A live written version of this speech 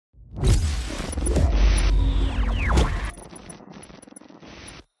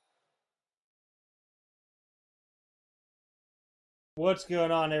What's going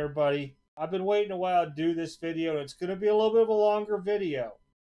on, everybody? I've been waiting a while to do this video, and it's going to be a little bit of a longer video.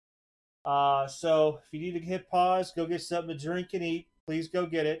 So if you need to hit pause, go get something to drink and eat, please go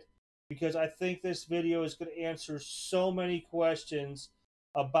get it, because I think this video is going to answer so many questions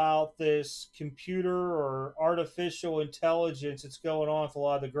about this computer or artificial intelligence that's going on with a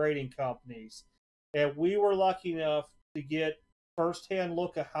lot of the grading companies. And we were lucky enough to get firsthand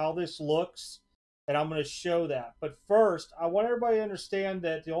look at how this looks, and I'm going to show that. But first, I want everybody to understand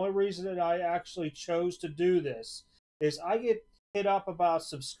that the only reason that I actually chose to do this is I get hit up about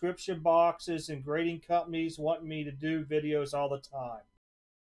subscription boxes and grading companies wanting me to do videos all the time.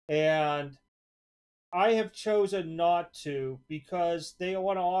 And I have chosen not to because they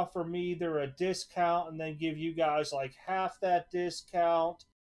want to offer me either a discount and then give you guys like half that discount.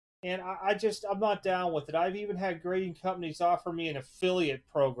 And I'm not down with it. I've even had grading companies offer me an affiliate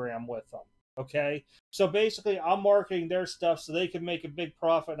program with them. Okay. So basically, I'm marketing their stuff so they can make a big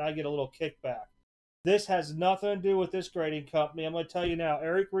profit and I get a little kickback. This has nothing to do with this grading company. I'm going to tell you now.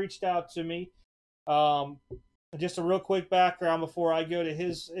 Eric reached out to me. Just a real quick background before I go to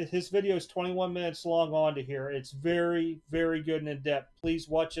his video is 21 minutes long on to here. It's very, very good and in depth. Please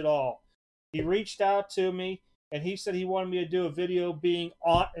watch it all. He reached out to me and he said he wanted me to do a video being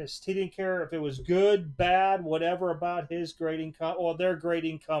honest. He didn't care if it was good, bad, whatever about his grading their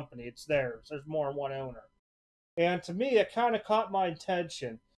grading company. It's theirs. There's more than one owner. And to me, it kind of caught my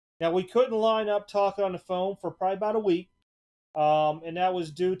attention. Now, we couldn't line up talking on the phone for probably about a week. And that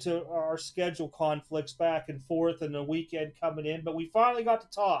was due to our schedule conflicts back and forth and the weekend coming in. But we finally got to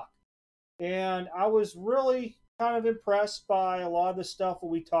talk. And I was really kind of impressed by a lot of the stuff that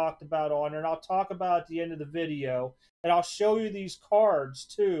we talked about on there. And I'll talk about at the end of the video. And I'll show you these cards,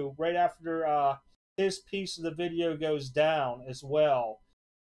 too, right after his piece of the video goes down as well.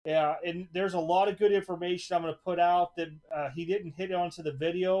 Yeah, and there's a lot of good information I'm going to put out that he didn't hit onto the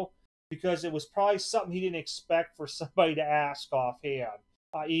video because it was probably something he didn't expect for somebody to ask offhand.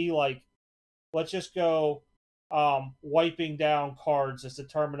 I.e., like, let's just go wiping down cards is the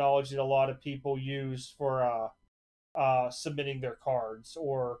terminology that a lot of people use for submitting their cards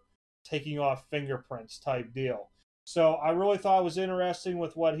or taking off fingerprints type deal. So I really thought it was interesting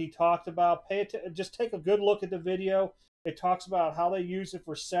with what he talked about. Just take a good look at the video. It talks about how they use it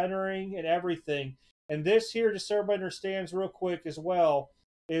for centering and everything. And this here, just so everybody understands real quick as well,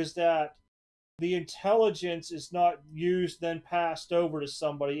 is that the intelligence is not used then passed over to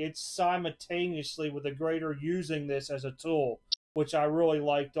somebody. It's simultaneously with the grader using this as a tool, which I really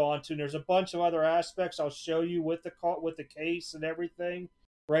liked onto. And there's a bunch of other aspects I'll show you with the case and everything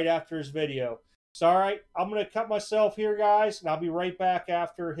right after his video. So, all right, I'm going to cut myself here, guys, and I'll be right back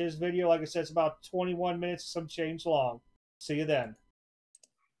after his video. Like I said, it's about 21 minutes, some change long. See you then.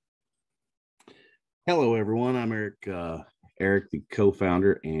 Hello, everyone. I'm Eric. Eric, the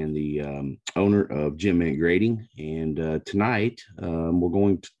co-founder and the owner of GMG Grading. And tonight, we're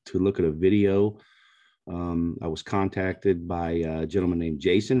going to look at a video. I was contacted by a gentleman named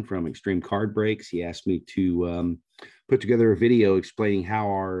Jason from Extreme Card Breaks. He asked me to put together a video explaining how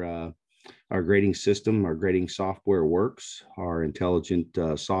our grading system, our grading software works, our intelligent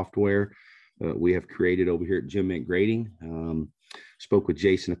software we have created over here at GMG Grading. Spoke with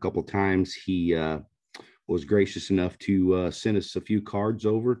Jason a couple of times. He was gracious enough to send us a few cards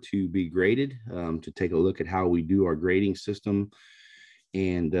over to be graded, to take a look at how we do our grading system.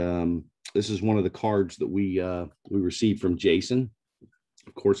 And this is one of the cards that we received from Jason.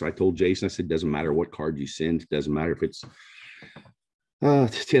 Of course, I told Jason, I said, doesn't matter what card you send. It doesn't matter if it's a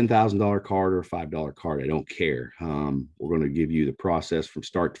 $10,000 card or a $5 card. I don't care. We're going to give you the process from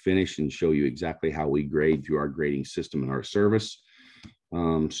start to finish and show you exactly how we grade through our grading system and our service.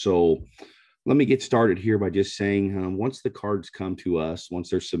 So let me get started here by just saying, once the cards come to us, once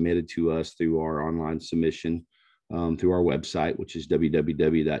they're submitted to us through our online submission, through our website, which is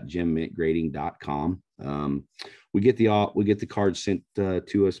www.gmgrading.com, we get the cards sent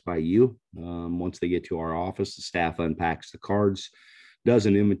to us by you. Once they get to our office, the staff unpacks the cards, does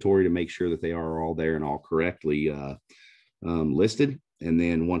an inventory to make sure that they are all there and all correctly listed. And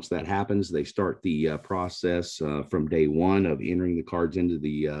then once that happens, they start the process from day one of entering the cards into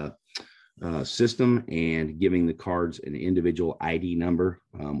the system and giving the cards an individual ID number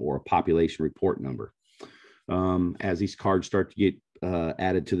or a population report number. As these cards start to get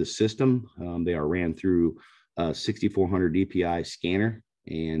added to the system, they are ran through a 6400 DPI scanner.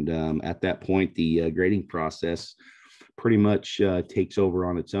 And at that point, the grading process pretty much takes over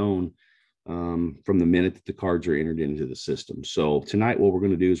on its own from the minute that the cards are entered into the system. So tonight, what we're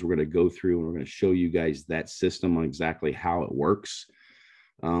going to do is we're going to go through and we're going to show you guys that system on exactly how it works.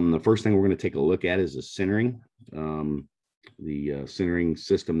 The first thing we're going to take a look at is the centering. centering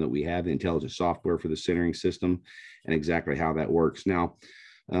system that we have, the intelligent software for the centering system, and exactly how that works. Now,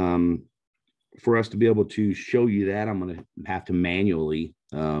 for us to be able to show you that, I'm going to have to manually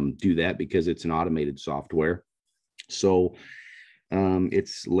do that because it's an automated software. So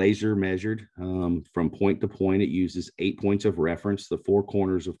it's laser measured from point to point. It uses 8 points of reference, the 4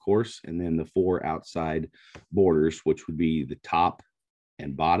 corners, of course, and then the 4 outside borders, which would be the top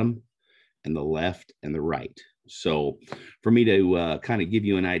and bottom and the left and the right. So for me to kind of give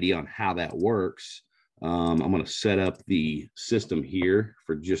you an idea on how that works, I'm going to set up the system here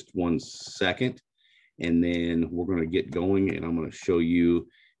for just 1 second, and then we're going to get going, and I'm going to show you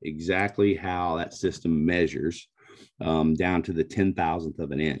exactly how that system measures down to the 10,000th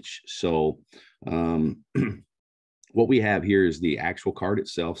of an inch. So what we have here is the actual card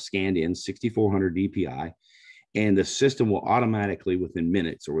itself scanned in 6400 DPI, and the system will automatically, within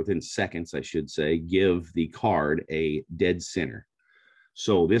minutes or within seconds, I should say, give the card a dead center.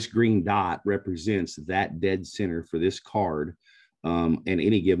 So this green dot represents that dead center for this card and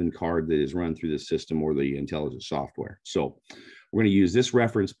any given card that is run through the system or the intelligent software. So we're going to use this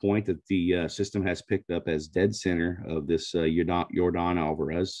reference point that the system has picked up as dead center of this Yordan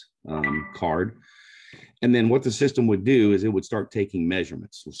Alvarez card. And then what the system would do is it would start taking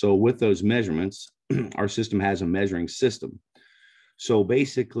measurements. So with those measurements, our system has a measuring system. So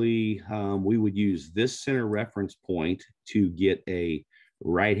basically, we would use this center reference point to get a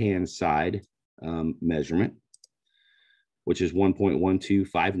right-hand side measurement, which is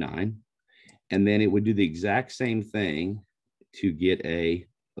 1.1259. And then it would do the exact same thing to get a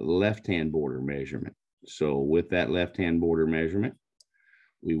left-hand border measurement. So with that left-hand border measurement,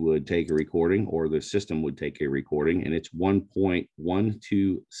 we would take a recording, or the system would take a recording, and it's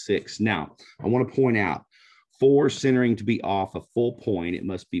 1.126. Now, I want to point out, for centering to be off a full point, it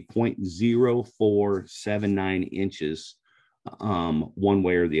must be 0.0479 inches one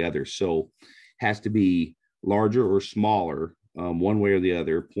way or the other. So has to be larger or smaller one way or the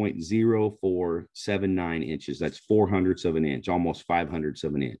other, 0.0479 inches. That's 4/100ths of an inch, almost 5/100ths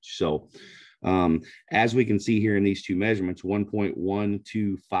of an inch. So as we can see here in these two measurements,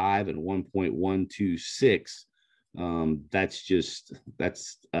 1.125 and 1.126, that's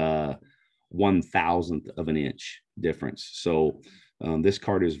 1,000th of an inch difference. So this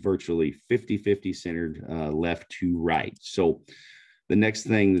card is virtually 50-50 centered left to right. So the next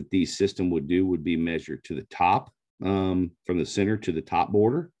thing that the system would do would be measure to the top, from the center to the top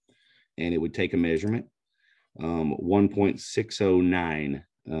border, and it would take a measurement. 1.609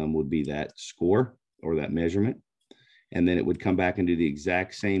 would be that score or that measurement. And then it would come back and do the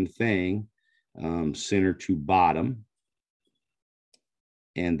exact same thing, center to bottom.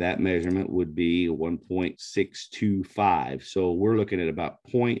 And that measurement would be 1.625. So we're looking at about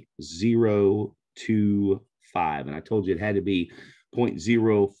 0.025. And I told you it had to be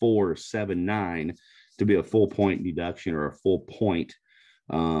 0.0479 to be a full point deduction or a full point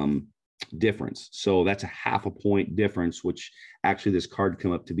difference. So that's a 0.5 point difference, which actually this card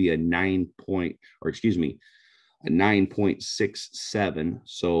come up to be a 9.67.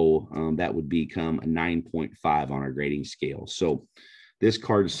 So that would become a 9.5 on our grading scale. So this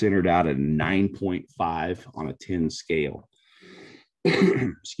card is centered out at a 9.5 on a 10 scale.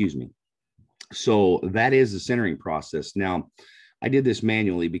 Excuse me. So that is the centering process. Now, I did this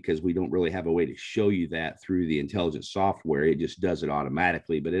manually because we don't really have a way to show you that through the intelligent software. It just does it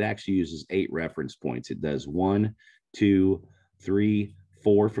automatically, but it actually uses 8 reference points. It does 1, 2, 3,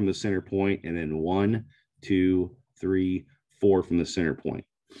 4 from the center point, and then 1, 2, 3, 4 from the center point.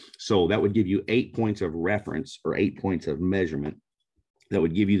 So that would give you 8 points of reference or 8 points of measurement that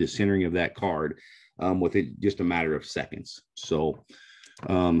would give you the centering of that card within just a matter of seconds. So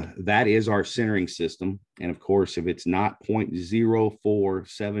that is our centering system. And of course, if it's not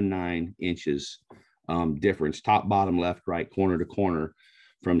 0.0479 inches difference, top, bottom, left, right, corner to corner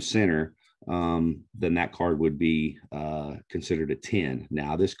from center, then that card would be considered a 10.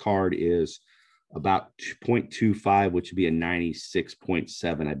 Now, this card is about 0.25, which would be a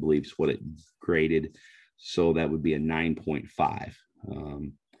 96.7, I believe is what it graded. So that would be a 9.5.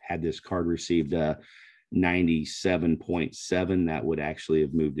 Had this card received a 97.7, that would actually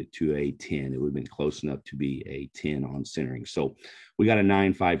have moved it to a 10. It would have been close enough to be a 10 on centering. So we got a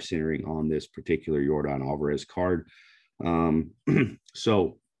 9.5 centering on this particular Yordan Alvarez card.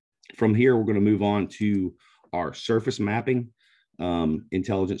 So from here, we're going to move on to our surface mapping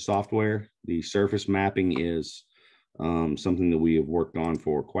intelligent software. The surface mapping is something that we have worked on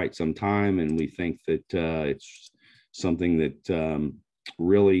for quite some time, and we think that it's something that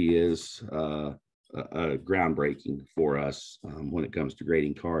really is groundbreaking for us when it comes to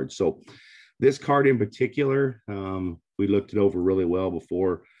grading cards. So this card in particular, we looked it over really well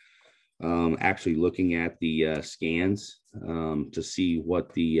before actually looking at the scans to see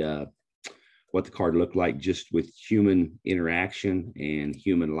what the card looked like just with human interaction and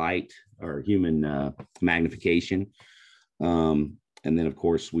human light or human magnification. And then, of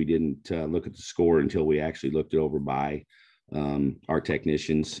course, we didn't look at the score until we actually looked it over by our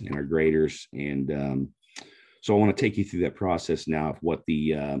technicians and our graders. And so I want to take you through that process now of what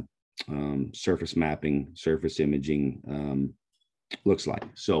the surface mapping, surface imaging looks like.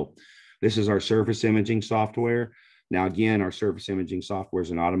 So this is our surface imaging software. Now, again, our surface imaging software is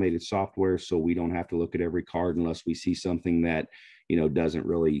an automated software, so we don't have to look at every card unless we see something that, you know, doesn't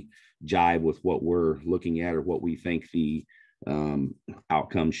really jive with what we're looking at or what we think the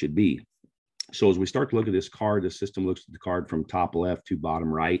outcome should be. So as we start to look at this card, the system looks at the card from top left to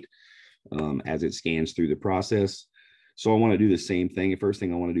bottom right as it scans through the process. So I want to do the same thing. The first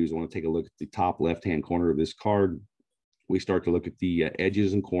thing I want to do is I want to take a look at the top left-hand corner of this card. We start to look at the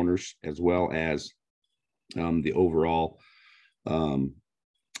edges and corners as well as the overall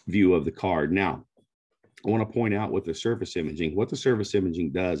view of the card. Now, I want to point out with the surface imaging, what the surface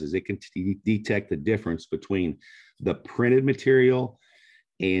imaging does is it can detect the difference between the printed material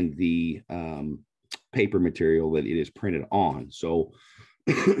and the paper material that it is printed on. So,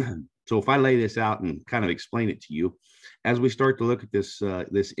 so if I lay this out and kind of explain it to you, as we start to look at this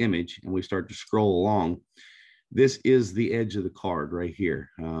this image and we start to scroll along, this is the edge of the card right here.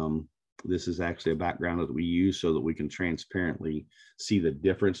 This is actually a background that we use so that we can transparently see the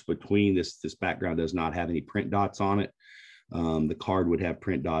difference between this. This background does not have any print dots on it. The card would have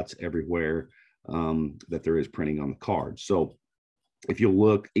print dots everywhere that there is printing on the card. So if you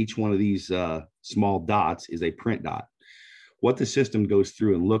look, each one of these small dots is a print dot. What the system goes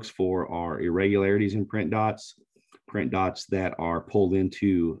through and looks for are irregularities in print dots that are pulled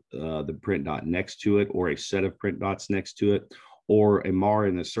into the print dot next to it, or a set of print dots next to it, or a mar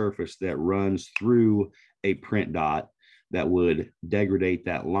in the surface that runs through a print dot that would degrade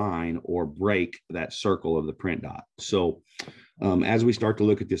that line or break that circle of the print dot. So as we start to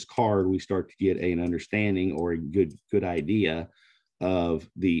look at this card, we start to get an understanding or a good idea of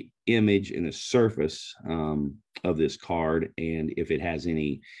the image and the surface of this card, and if it has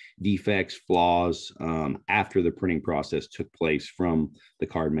any defects, flaws after the printing process took place from the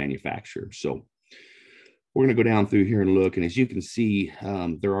card manufacturer. So we're going to go down through here and look, and as you can see,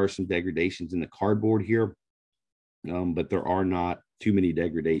 there are some degradations in the cardboard here, but there are not too many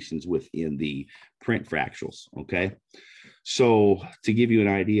degradations within the print fractals. Okay, so to give you an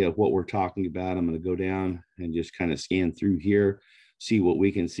idea of what we're talking about, I'm going to go down and just kind of scan through here, see what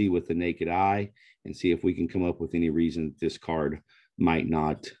we can see with the naked eye, and see if we can come up with any reason this card might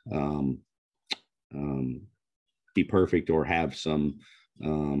not be perfect or have some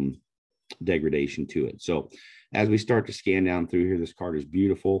degradation to it. So as we start to scan down through here, this card is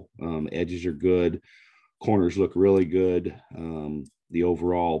beautiful. Edges are good. Corners look really good. The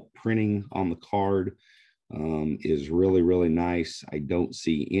overall printing on the card is really, really nice. I don't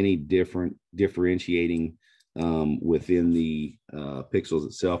see any differentiating within the pixels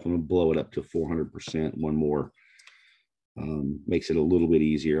itself. I'm going to blow it up to 400%. One more makes it a little bit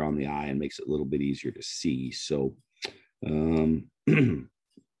easier on the eye and makes it a little bit easier to see. So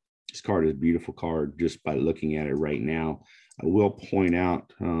this card is a beautiful card just by looking at it right now. I will point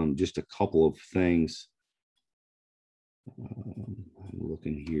out just a couple of things. I'm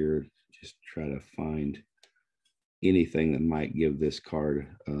looking here, just try to find anything that might give this card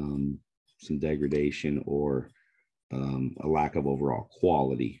some degradation or a lack of overall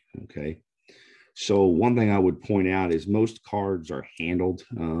quality. Okay, so one thing I would point out is most cards are handled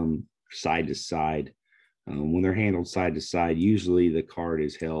side to side. When they're handled side to side, usually the card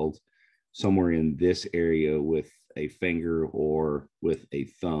is held somewhere in this area with a finger or with a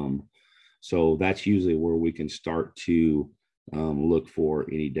thumb. So that's usually where we can start to look for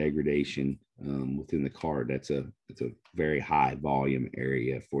any degradation within the card. It's a very high volume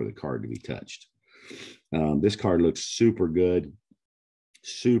area for the card to be touched. This card looks super good,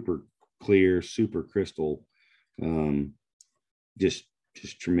 super clear, super crystal, just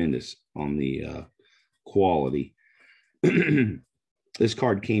tremendous on the quality. This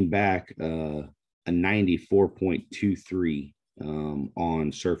card came back a 94.23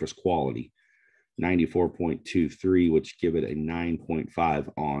 on surface quality, 94.23, which give it a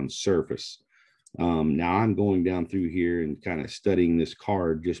 9.5 on surface. Now I'm going down through here and kind of studying this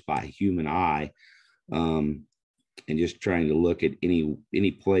card just by human eye, and just trying to look at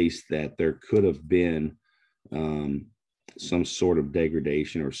any place that there could have been some sort of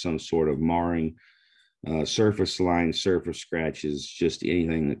degradation or some sort of marring, surface lines, surface scratches, just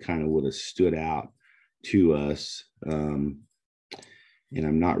anything that kind of would have stood out to us. And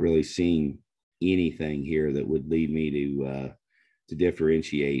I'm not really seeing anything here that would lead me to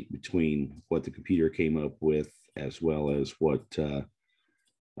differentiate between what the computer came up with as well as what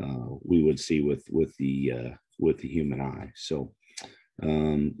we would see with the human eye. So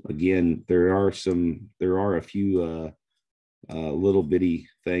again, there are a few little bitty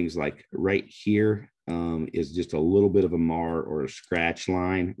things, like right here is just a little bit of a mar or a scratch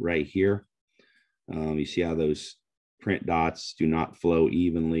line right here. You see how those print dots do not flow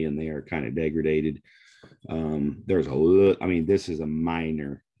evenly and they are kind of degraded. There's a little, I mean, this is a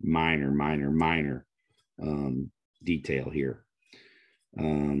minor detail here.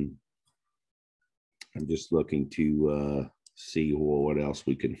 I'm just looking to see what else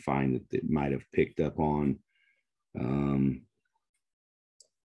we can find that might have picked up on.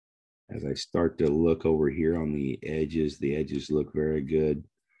 As I start to look over here on the edges look very good.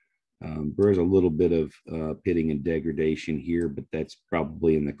 There's a little bit of pitting and degradation here, but that's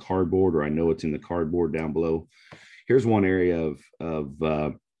probably in the cardboard, or I know it's in the cardboard down below. Here's one area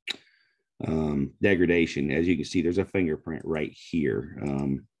of degradation. As you can see, there's a fingerprint right here.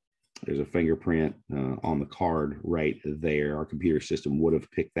 There's a fingerprint on the card right there. Our computer system would have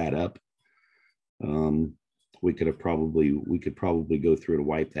picked that up. We could probably go through to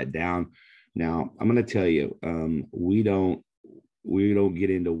wipe that down. Now, I'm going to tell you, we don't get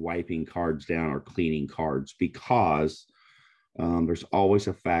into wiping cards down or cleaning cards because there's always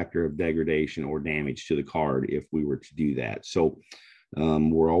a factor of degradation or damage to the card if we were to do that. So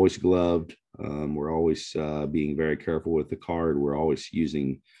we're always gloved. We're always being very careful with the card. We're always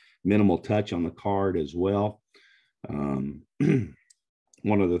using minimal touch on the card as well.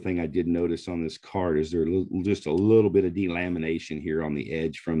 One other thing I did notice on this card is there's just a little bit of delamination here on the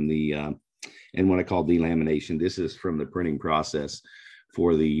edge from the, and when I call delamination, this is from the printing process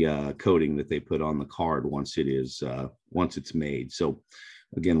for the coating that they put on the card once it's made. So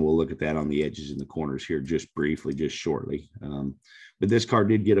again, we'll look at that on the edges and the corners here just briefly, just shortly. But this card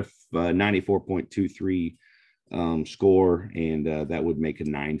did get a 94.23 score, and that would make a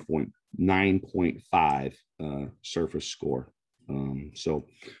 9.5 surface score. So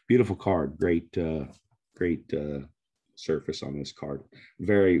beautiful card, great surface on this card.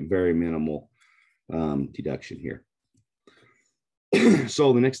 Very, very minimal deduction here.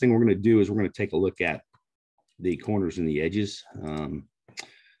 So the next thing we're going to do is we're going to take a look at the corners and the edges.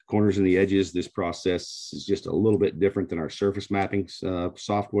 Corners and the edges, this process is just a little bit different than our surface mapping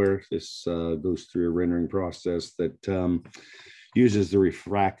software. This goes through a rendering process that uses the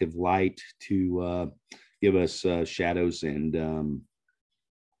refractive light to give us shadows and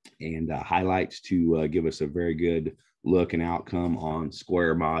highlights to give us a very good look and outcome on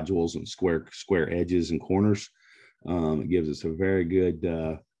square modules and square edges and corners. It gives us a very good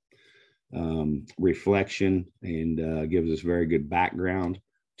reflection and gives us very good background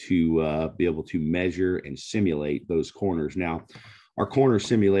to be able to measure and simulate those corners. Now, our corner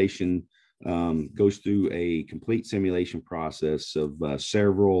simulation goes through a complete simulation process of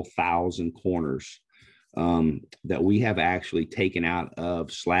several thousand corners that we have actually taken out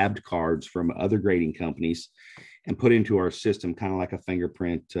of slabbed cards from other grading companies and put into our system, kind of like a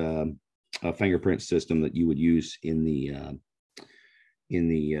fingerprint system that you would use in the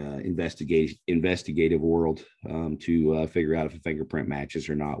investigative world to figure out if a fingerprint matches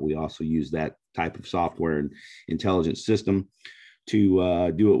or not. We also use that type of software and intelligence system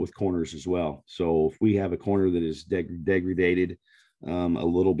to do it with corners as well. So if we have a corner that is degraded a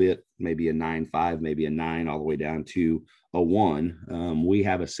little bit, maybe a 9.5, maybe a 9, all the way down to a 1, we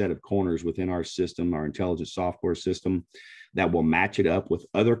have a set of corners within our system, our intelligence software system, that will match it up with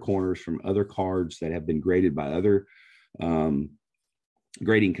other corners from other cards that have been graded by other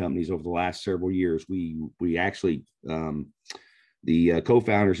grading companies over the last several years. We actually, the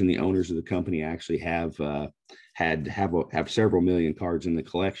co-founders and the owners of the company actually have several million cards in the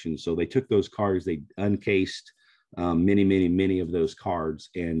collection. So they took those cards, they uncased many of those cards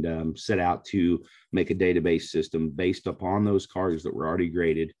and set out to make a database system based upon those cards that were already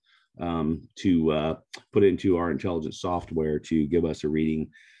graded to put into our intelligence software to give us a reading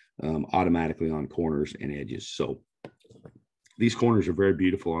automatically on corners and edges. So these corners are very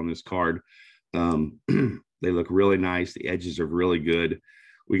beautiful on this card. They look really nice. The edges are really good.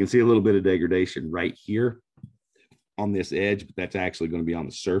 We can see a little bit of degradation right here on this edge, but that's actually going to be on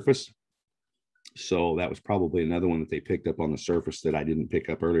the surface. So that was probably another one that they picked up on the surface that I didn't pick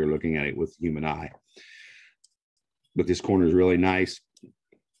up earlier looking at it with the human eye. But this corner is really nice.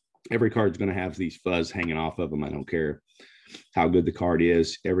 Every card's going to have these fuzz hanging off of them. I don't care how good the card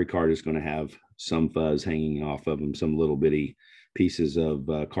is. Every card is going to have some fuzz hanging off of them, some little bitty pieces of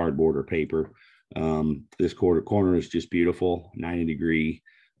cardboard or paper. This corner is just beautiful, 90-degree,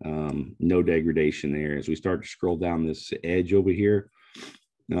 no degradation there. As we start to scroll down this edge over here,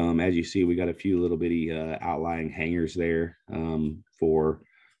 as you see, we got a few little bitty outlying hangers there for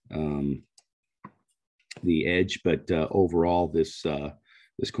the edge, but overall, this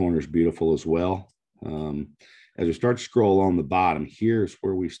corner is beautiful as well. As we start to scroll on the bottom, here's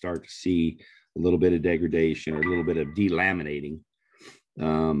where we start to see a little bit of degradation or a little bit of delaminating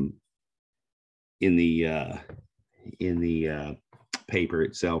in the paper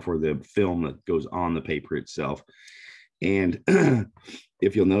itself, or the film that goes on the paper itself. And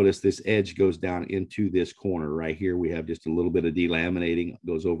if you'll notice, this edge goes down into this corner right here. We have just a little bit of delaminating,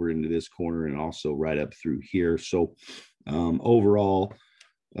 goes over into this corner and also right up through here. So overall,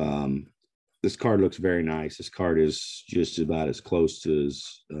 this card looks very nice. This card is just about as close to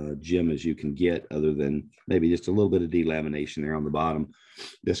as gem as you can get, other than maybe just a little bit of delamination there on the bottom.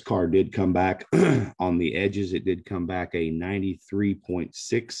 This card did come back on the edges. It did come back a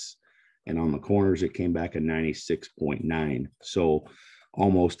 93.6, and on the corners, it came back a 96.9. So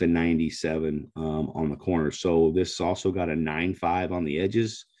almost a 97 on the corners. So this also got a 9.5 on the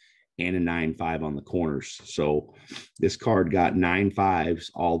edges and a 9.5 on the corners. So this card got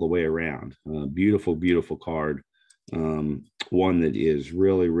 9.5s all the way around. Beautiful, beautiful card. One that is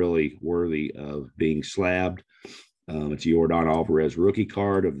really, really worthy of being slabbed. It's a Jordan Alvarez rookie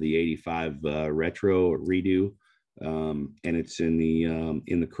card of the 85 retro or redo. And it's in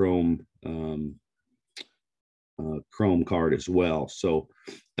the chrome chrome card as well. So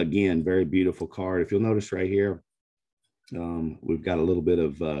again, very beautiful card. If you'll notice right here, we've got a little bit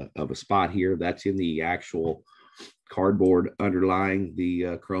of a spot here that's in the actual cardboard underlying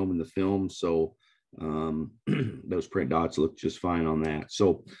the chrome and the film. So those print dots look just fine on that.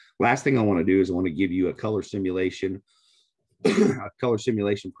 So last thing I want to do is I want to give you a color simulation, a color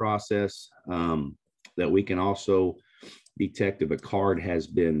simulation process that we can also detect if a card has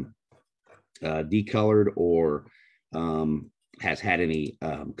been decolored or has had any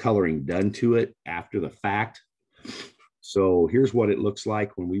coloring done to it after the fact. So here's what it looks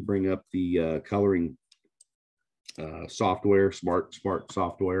like when we bring up the coloring software, smart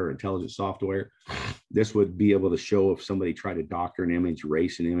software, intelligent software. This would be able to show if somebody tried to doctor an image,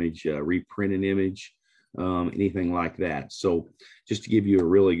 erase an image, reprint an image, anything like that. So just to give you a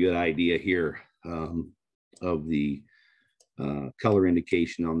really good idea here of the color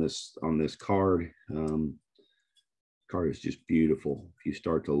indication on this card. Card is just beautiful. If you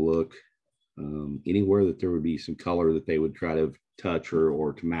start to look anywhere that there would be some color that they would try to touch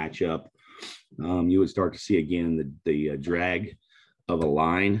or to match up, you would start to see again the drag of a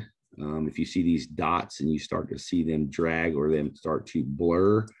line. If you see these dots and you start to see them drag or them start to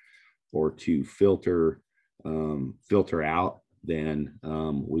blur or to filter out, then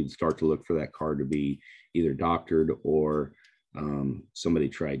we'd start to look for that card to be either doctored or somebody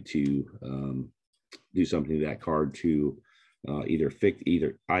tried to do something to that card to either fix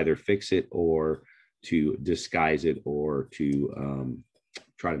it or to disguise it or to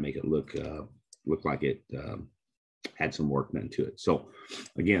try to make it look like it had some work done to it. So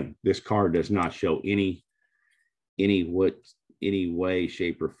again, this card does not show any way,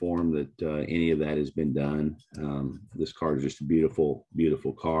 shape, or form that any of that has been done. This card is just a beautiful,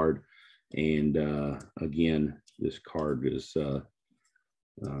 beautiful card. And again, this card is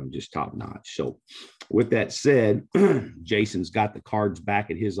just top notch. So with that said, Jason's got the cards back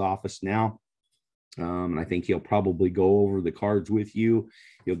at his office now. And I think he'll probably go over the cards with you.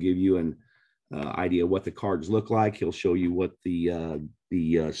 He'll give you an idea what the cards look like. He'll show you what the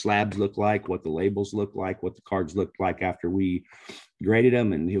slabs look like, what the labels look like, what the cards look like after we graded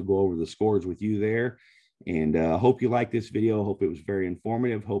them, and he'll go over the scores with you there. And I hope you like this video. Hope it was very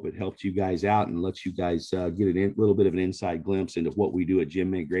informative. Hope it helped you guys out and lets you guys get a little bit of an inside glimpse into what we do at Gem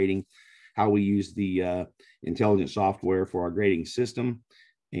Mint Grading, how we use the intelligent software for our grading system.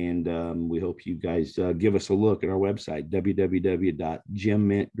 And we hope you guys give us a look at our website,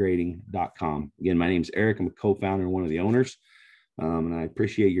 www.gemmintgrading.com. Again, my name is Eric. I'm a co-founder and one of the owners. And I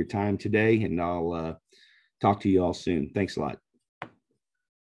appreciate your time today, and I'll talk to you all soon. Thanks a lot.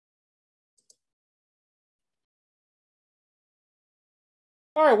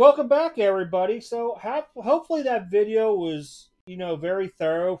 All right, welcome back, everybody. So hopefully that video was, very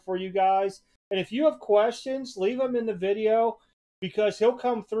thorough for you guys. And if you have questions, leave them in the video because he'll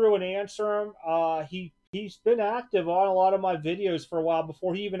come through and answer them. He's been active on a lot of my videos for a while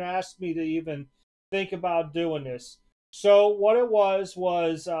before he even asked me to even think about doing this. So what it was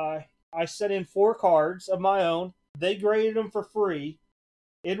I sent in 4 cards of my own. They graded them for free.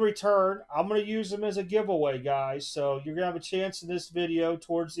 In return, I'm going to use them as a giveaway, guys. So you're going to have a chance in this video.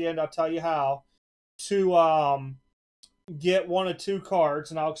 Towards the end, I'll tell you how. to get 1 of 2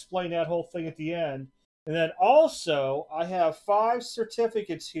 cards, and I'll explain that whole thing at the end. And then also, I have 5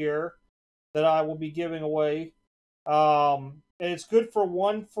 certificates here that I will be giving away. And it's good for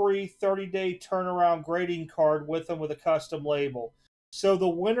 1 free 30-day turnaround grading card with them with a custom label. So the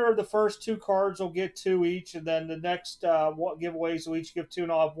winner of the first 2 cards will get 2 each, and then the next giveaways will each give 2,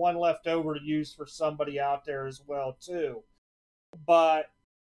 and I'll have 1 left over to use for somebody out there as well too. But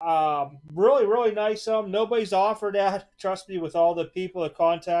really, really nice. Nobody's offered that. Trust me, with all the people that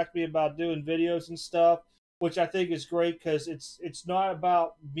contact me about doing videos and stuff, which I think is great because it's not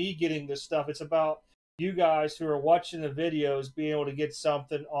about me getting this stuff. It's about you guys who are watching the videos being able to get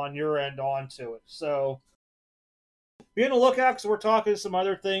something on your end onto it. So be on the lookout because we're talking some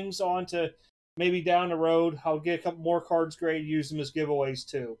other things on to maybe down the road. I'll get a couple more cards graded, use them as giveaways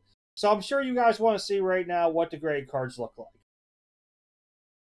too. So I'm sure you guys want to see right now what the grade cards look like.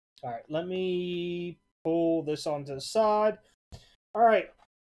 All right, let me pull this onto the side. All right.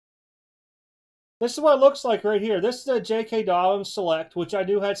 This is what it looks like right here. This is a J.K. Dobbins Select, which I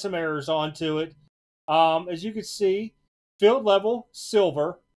do have some errors onto it. As you can see, field level,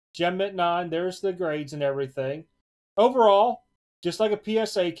 silver, gem mint 9. There's the grades and everything. Overall, just like a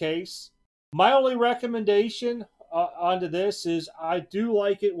PSA case. My only recommendation onto this is I do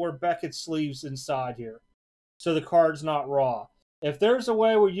like it where Beckett sleeves inside here, so the card's not raw. If there's a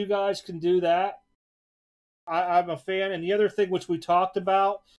way where you guys can do that, I'm a fan. And the other thing which we talked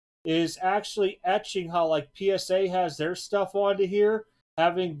about is actually etching how like PSA has their stuff onto here,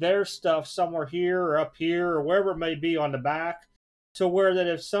 having their stuff somewhere here or up here or wherever it may be on the back, to where that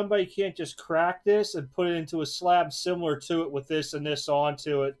if somebody can't just crack this and put it into a slab similar to it with this and this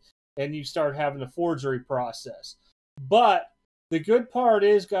onto it, and you start having a forgery process. But the good part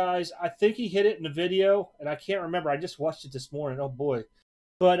is, guys, I think he hit it in the video, and I can't remember. I just watched it this morning. Oh, boy.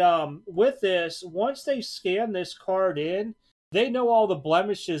 But with this, once they scan this card in, they know all the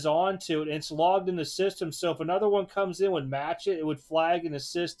blemishes onto it, and it's logged in the system. So if another one comes in would match it, it would flag in the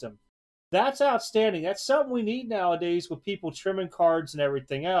system. That's outstanding. That's something we need nowadays with people trimming cards and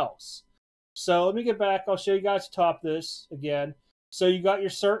everything else. So let me get back. I'll show you guys top this again. So you got your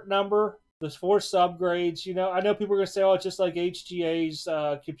cert number, the 4 subgrades. You know, I know people are going to say, oh, it's just like HGA's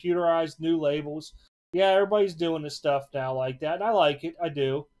computerized new labels. Yeah, everybody's doing this stuff now like that, and I like it. I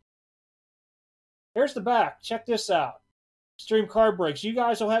do. Here's the back. Check this out. Stream card breaks. You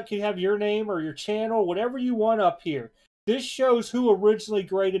guys can have your name or your channel, whatever you want up here. This shows who originally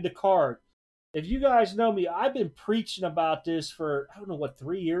graded the card. If you guys know me, I've been preaching about this for, I don't know,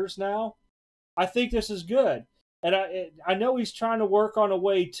 3 years now? I think this is good. And I know he's trying to work on a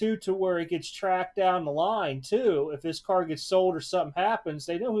way, too, to where it gets tracked down the line, too. If this card gets sold or something happens,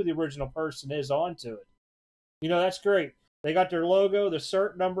 they know who the original person is onto it. You know, that's great. They got their logo, the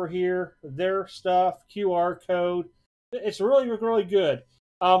cert number here, their stuff, QR code. It's really, really good.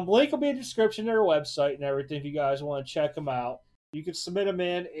 Link will be in the description of their website and everything if you guys want to check them out. You can submit them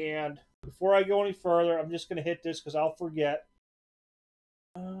in, and before I go any further, I'm just going to hit this because I'll forget.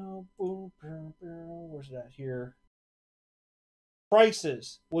 Where's that here?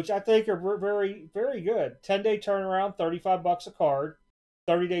 Prices, which I think are very, very good. 10-day turnaround, $35 a card.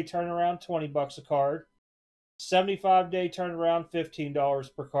 30-day turnaround, $20 a card. 75-day turnaround,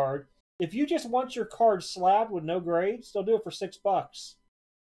 $15 per card. If you just want your card slabbed with no grades, they'll do it for $6.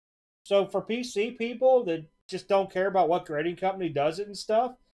 So for PC people that just don't care about what grading company does it and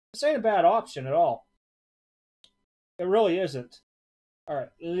stuff, this ain't a bad option at all. It really isn't. All right,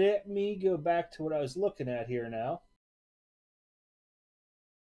 let me go back to what I was looking at here now.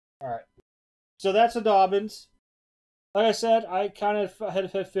 All right, so that's a Dobbins. Like I said, I kind of had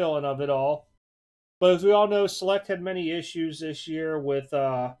a feeling of it all. But as we all know, Select had many issues this year with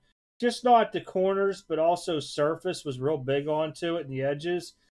just not the corners, but also surface was real big onto it and the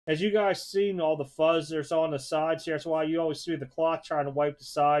edges. As you guys seen, all the fuzz there's on the sides here. That's why you always see the cloth trying to wipe the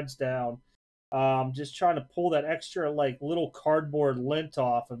sides down. Just trying to pull that extra like little cardboard lint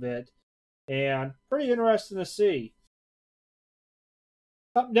off of it. And pretty interesting to see.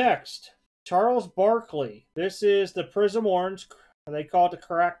 Up next, Charles Barkley. This is the Prism Orange. They call it the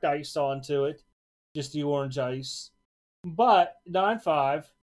cracked ice onto it. Just the orange ice. But 9.5.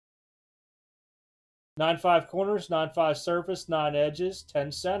 9.5 corners, 9.5 surface, 9 edges,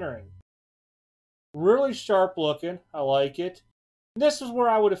 10 centering. Really sharp looking. I like it. And this is where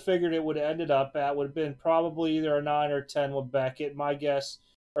I would have figured it would have ended up at. Would have been probably either a 9 or 10 with Beckett. My guess,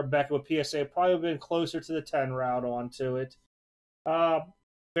 or Beckett with PSA, probably would have been closer to the 10 route onto it.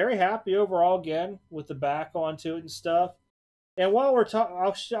 Very happy overall again with the back onto it and stuff. And while we're talking,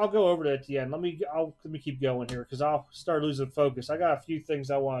 I'll go over to it at the end. Let me keep going here because I'll start losing focus. I got a few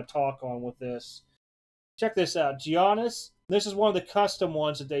things I want to talk on with this. check this out. Giannis, this is one of the custom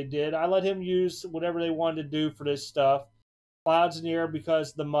ones that they did. I let him use whatever they wanted to do for this stuff. Clouds in the air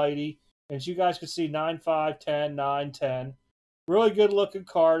because of the mighty. And as you guys can see, 9-5, 10, 9, 10. Really good looking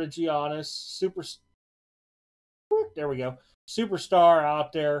card of Giannis. There we go. Superstar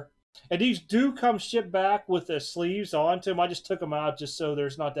out there. And these do come shipped back with the sleeves onto them. I just took them out just so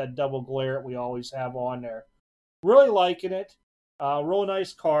there's not that double glare that we always have on there. Really liking it. Real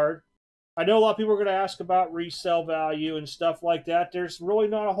nice card. I know a lot of people are going to ask about resale value and stuff like that. There's really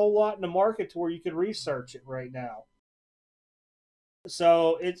not a whole lot in the market to where you can research it right now.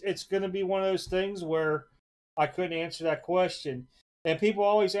 So it's going to be one of those things where I couldn't answer that question. And people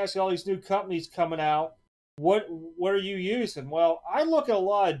always ask all these new companies coming out, what are you using? Well, I look at a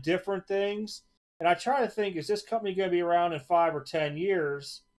lot of different things, and I try to think, is this company going to be around in 5 or 10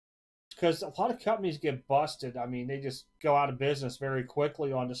 years? Because a lot of companies get busted. I mean, they just go out of business very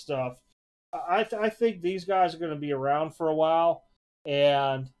quickly on the stuff. I think these guys are going to be around for a while,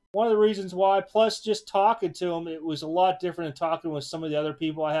 and one of the reasons why, plus just talking to them, it was a lot different than talking with some of the other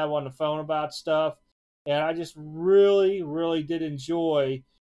people I have on the phone about stuff, and I just really, really did enjoy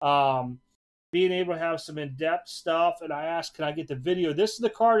being able to have some in-depth stuff, and I asked, can I get the video? This is the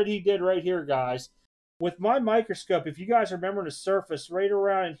card that he did right here, guys. With my microscope, if you guys remember the surface, right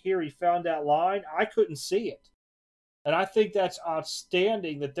around in here, he found that line. I couldn't see it. And I think that's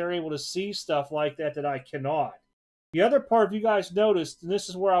outstanding that they're able to see stuff like that I cannot. The other part, if you guys noticed, and this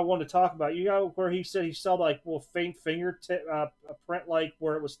is where I want to talk about, you know, where he said he saw like a faint fingertip a print, like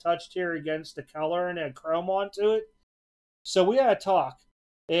where it was touched here against the color and had chrome onto it. So we had a talk,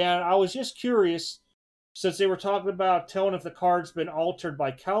 and I was just curious, since they were talking about telling if the card's been altered by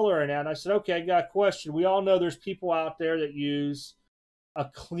color and that. And I said, okay, I got a question. We all know there's people out there that use a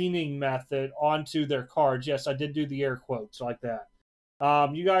cleaning method onto their cards. Yes, I did do the air quotes like that.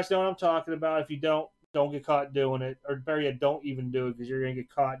 You guys know what I'm talking about. If you don't get caught doing it, or better yet, don't even do it because you're going to get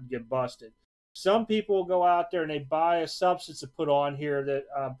caught and get busted. Some people go out there and they buy a substance to put on here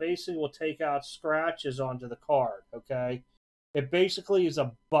that basically will take out scratches onto the card, okay? It basically is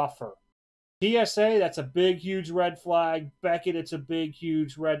a buffer. PSA, that's a big, huge red flag. Beckett, it's a big,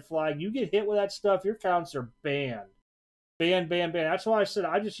 huge red flag. You get hit with that stuff, your counts are banned. Banned. That's why I said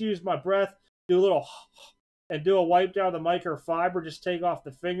I just use my breath, do a little, and do a wipe down the microfiber, just take off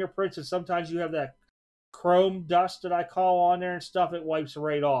the fingerprints, and sometimes you have that chrome dust that I call on there and stuff, it wipes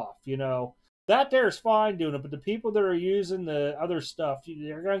right off, you know. That there is fine doing it, but the people that are using the other stuff,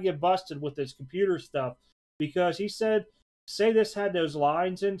 they're going to get busted with this computer stuff, because he said, say this had those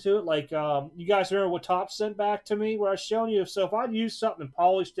lines into it, like you guys remember what Top sent back to me where I was showing you, so if I'd used something and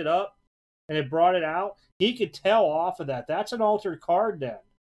polished it up and it brought it out, he could tell off of that. That's an altered card then.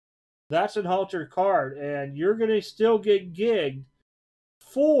 That's an altered card, and you're going to still get gigged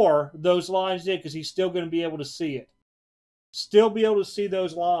for those lines in because he's still going to be able to see it. Still be able to see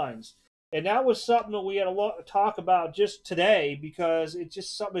those lines. And that was something that we had a lot to talk about just today, because it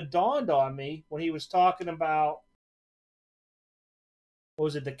just something that dawned on me when he was talking about, what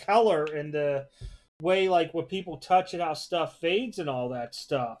was it, the color and the way, like, when people touch it, how stuff fades and all that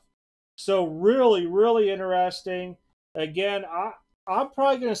stuff. So really, really interesting. Again, I'm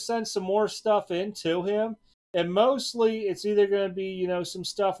probably going to send some more stuff into him. And mostly it's either going to be, you know, some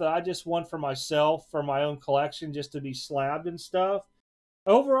stuff that I just want for myself, for my own collection, just to be slabbed and stuff.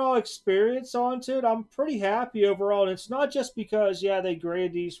 Overall experience onto it, I'm pretty happy overall. And it's not just because, yeah, they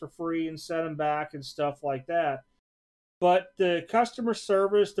graded these for free and sent them back and stuff like that. But the customer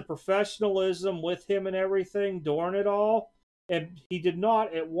service, the professionalism with him and everything during it all. And he did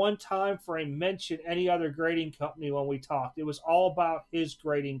not at one time frame mention any other grading company when we talked. It was all about his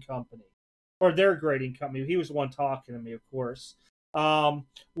grading company, or their grading company. He was the one talking to me, of course.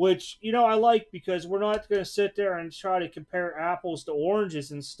 Which, you know, I like, because we're not going to sit there and try to compare apples to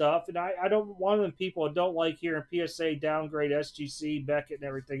oranges and stuff. And I don't, one of the people I don't like hearing PSA downgrade SGC, Beckett, and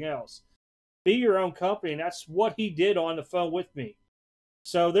everything else. Be your own company, and that's what he did on the phone with me.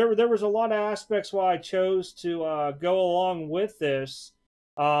 So there was a lot of aspects why I chose to go along with this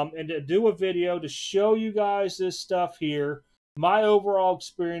and to do a video to show you guys this stuff here. My overall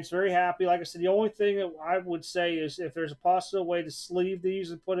experience, very happy. Like I said, the only thing that I would say is if there's a possible way to sleeve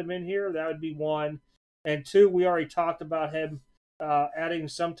these and put them in here, that would be one. And two, we already talked about him adding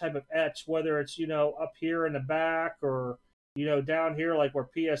some type of etch, whether it's, you know, up here in the back or, you know, down here like where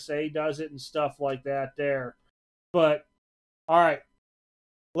PSA does it and stuff like that there. But, all right.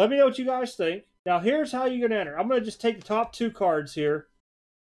 Let me know what you guys think. Now, here's how you're going to enter. I'm going to just take the top two cards here.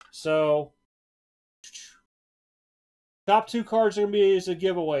 So, top two cards are going to be as a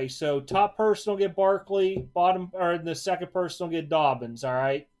giveaway. So, top person will get Barkley, bottom, or the second person will get Dobbins, all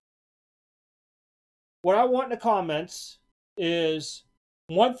right? what I want in the comments is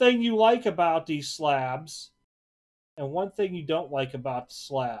one thing you like about these slabs and one thing you don't like about the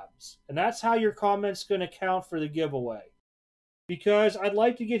slabs. And that's how your comment's going to count for the giveaway. Because I'd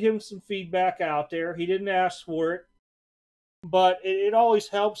like to get him some feedback out there. He didn't ask for it. But it always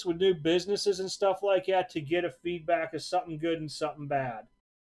helps with new businesses and stuff like that to get a feedback of something good and something bad.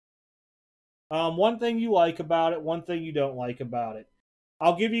 One thing you like about it, one thing you don't like about it.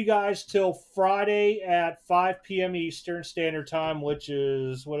 I'll give you guys till Friday at 5 p.m. Eastern Standard Time, which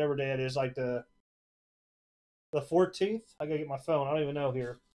is whatever day it is, like the 14th. I gotta get my phone. I don't even know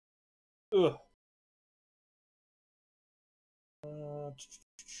here. Ugh.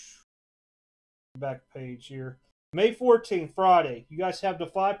 Back page here. May 14th, Friday. You guys have the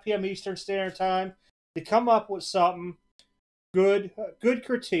 5 p.m. Eastern Standard Time to come up with something good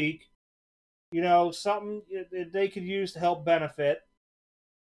critique. You know, something that they could use to help benefit.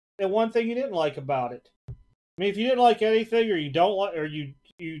 And one thing you didn't like about it. I mean, if you didn't like anything, or you don't like, or you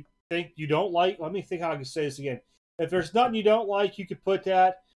think you don't like, let me think how I can say this again. If there's nothing you don't like, you could put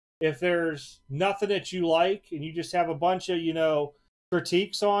that. If there's nothing that you like, and you just have a bunch of, you know,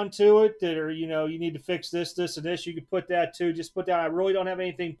 critiques onto it that are, you know, you need to fix this, this, and this, you could put that too. Just put that. I really don't have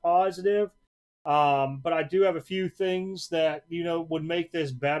anything positive, but I do have a few things that, you know, would make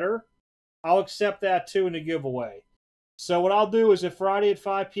this better. I'll accept that too in the giveaway. So what I'll do is, if Friday at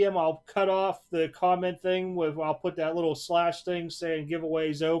 5 p.m., I'll cut off the comment thing with, I'll put that little slash thing saying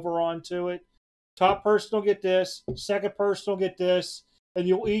giveaways over onto it. Top person will get this. Second person will get this. And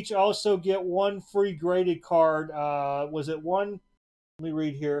you'll each also get one free graded card. Was it one? Let me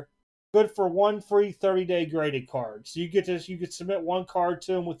read here. Good for one free 30-day graded card. So you get this. You could submit one card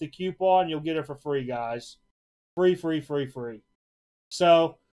to them with the coupon. You'll get it for free, guys. Free, free, free, free.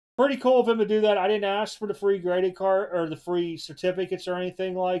 So pretty cool of him to do that. I didn't ask for the free graded card or the free certificates or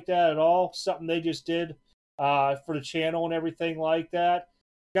anything like that at all. Something they just did for the channel and everything like that.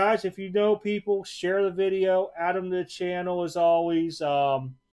 Guys, if you know people, share the video, add them to the channel as always.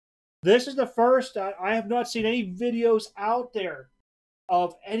 This is the first, I have not seen any videos out there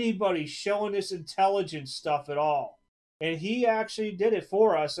of anybody showing this intelligence stuff at all. And he actually did it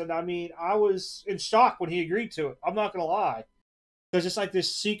for us. And I mean, I was in shock when he agreed to it. I'm not going to lie. Because it's like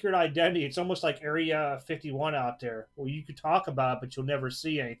this secret identity. It's almost like Area 51 out there, where you could talk about it, but you'll never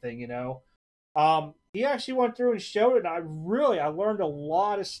see anything, you know. He actually went through and showed it. And I learned a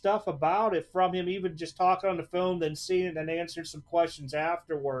lot of stuff about it from him, even just talking on the phone, then seeing it, and answered some questions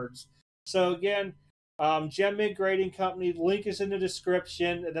afterwards. So again, GMG Grading Company, link is in the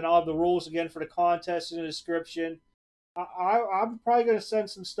description, and then I'll have the rules again for the contest in the description. I'm probably going to send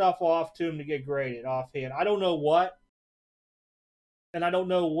some stuff off to him to get graded offhand. I don't know what, and I don't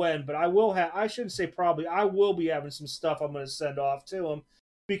know when, but I will have, I shouldn't say probably, I will be having some stuff I'm going to send off to him.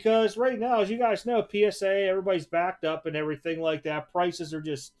 Because right now, as you guys know, PSA, everybody's backed up and everything like that. Prices are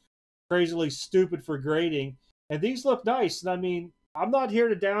just crazily stupid for grading. And these look nice. And I mean, I'm not here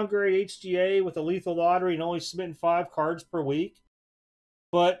to downgrade HGA with a lethal lottery and only submitting 5 cards per week.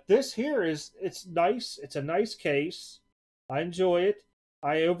 But this here it's nice. It's a nice case. I enjoy it.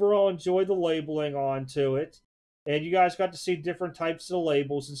 I overall enjoy the labeling onto it. And you guys got to see different types of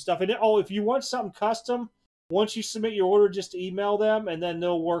labels and stuff. And if you want something custom, once you submit your order, just email them, and then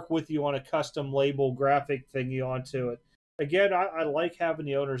they'll work with you on a custom label graphic thingy onto it. Again, I like having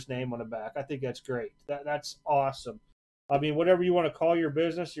the owner's name on the back. I think that's great. That's awesome. I mean, whatever you want to call your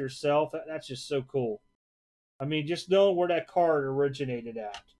business, yourself, that's just so cool. I mean, just knowing where that card originated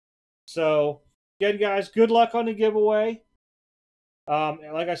at. So, again, guys, good luck on the giveaway.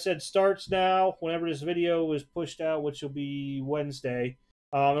 Like I said, starts now whenever this video is pushed out, which will be Wednesday.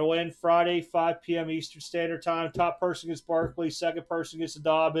 It'll end Friday, 5 p.m. Eastern Standard Time. Top person gets Barkley. Second person gets the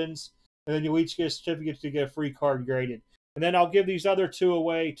Dobbins. And then you'll each get a certificate to get a free card graded. And then I'll give these other 2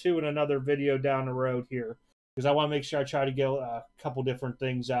 away, too, in another video down the road here. Because I want to make sure I try to get a couple different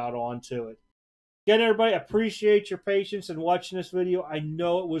things out onto it. Again, everybody, appreciate your patience in watching this video. I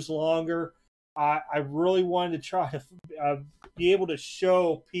know it was longer. I really wanted to try to be able to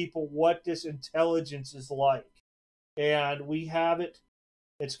show people what this intelligence is like. And we have it.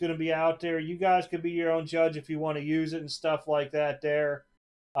 It's going to be out there. You guys can be your own judge if you want to use it and stuff like that there.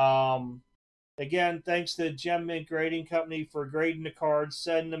 Again, thanks to GMG Grading Company for grading the cards,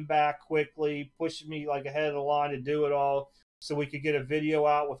 sending them back quickly, pushing me like ahead of the line to do it all so we could get a video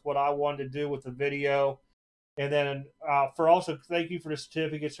out with what I wanted to do with the video. And then thank you for the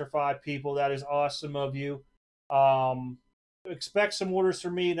certificates for 5 people. That is awesome of you. Expect some orders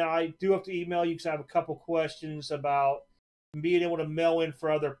from me. Now, I do have to email you because I have a couple questions about being able to mail in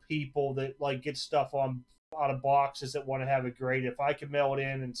for other people that like get stuff out of boxes that want to have it graded. If I can mail it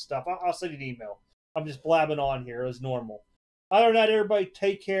in and stuff, I'll send you an email. I'm just blabbing on here as normal. Other than that, everybody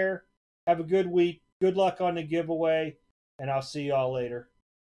take care. Have a good week. Good luck on the giveaway, and I'll see y'all later.